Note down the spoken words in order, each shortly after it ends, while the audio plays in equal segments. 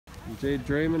Jade,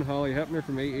 Draman, Hoepner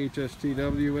from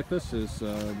AHSTW with us as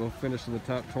both finished in the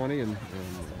top 20. And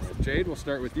Jade, we'll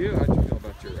start with you. How'd you feel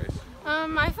about your race?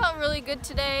 I felt really good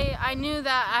today. I knew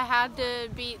that I had to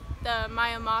beat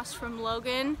Maya Moss from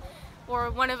Logan,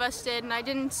 or one of us did, and I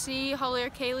didn't see Holly or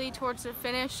Kaylee towards the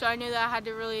finish, so I knew that I had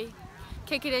to really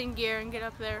kick it in gear and get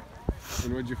up there.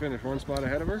 And would you finish one spot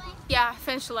ahead of her? Yeah, I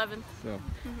finished 11th. So,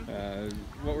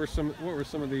 what were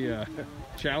some of the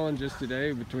challenges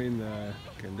today between the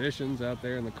conditions out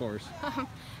there and the course?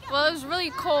 Well, it was really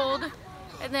cold,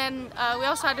 and then we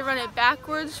also had to run it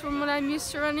backwards from when I'm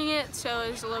used to running it, so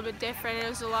it was a little bit different. It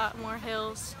was a lot more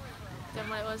hills than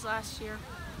what it was last year.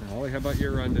 Holly, how about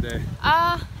your run today?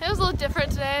 It was a little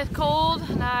different today. It was cold,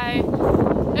 and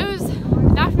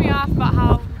it knocked me off about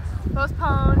how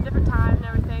postponed, different time and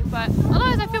everything, but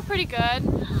otherwise I feel pretty good.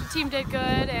 The team did good,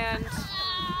 and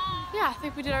yeah, I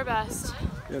think we did our best.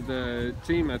 Yeah, the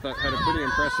team, I thought, had a pretty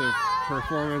impressive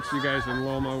performance. You guys in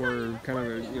Loma were kind of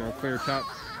a clear top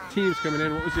teams coming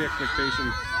in. What was the expectation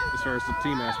as far as the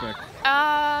team aspect?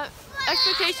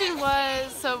 Expectation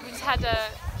was, so we just had to,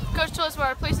 Coach told us where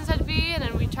our places had to be, and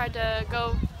then we tried to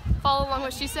go follow along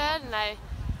what she said, and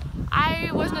I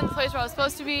wasn't in the place where I was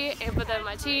supposed to be, but then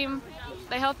my team,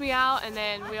 they helped me out, and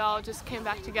then we all just came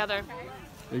back together.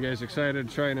 Are you guys excited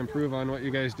to try and improve on what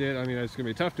you guys did? I mean, it's going to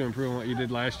be tough to improve on what you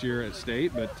did last year at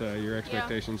state, but your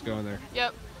expectations going there.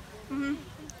 Yep.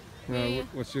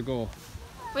 What's your goal?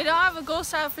 We don't have a goal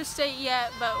set out for state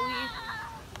yet, but we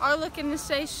are looking to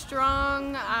stay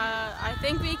strong. I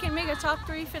think we can make a top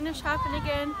 3 finish happen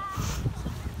again.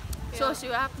 So we'll see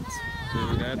what happens.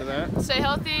 Anything to add to that? Stay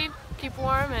healthy, keep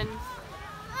warm, and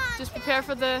just prepare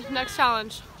for the next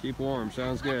challenge. Keep warm.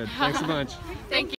 Sounds good. Thanks a bunch. Thank you.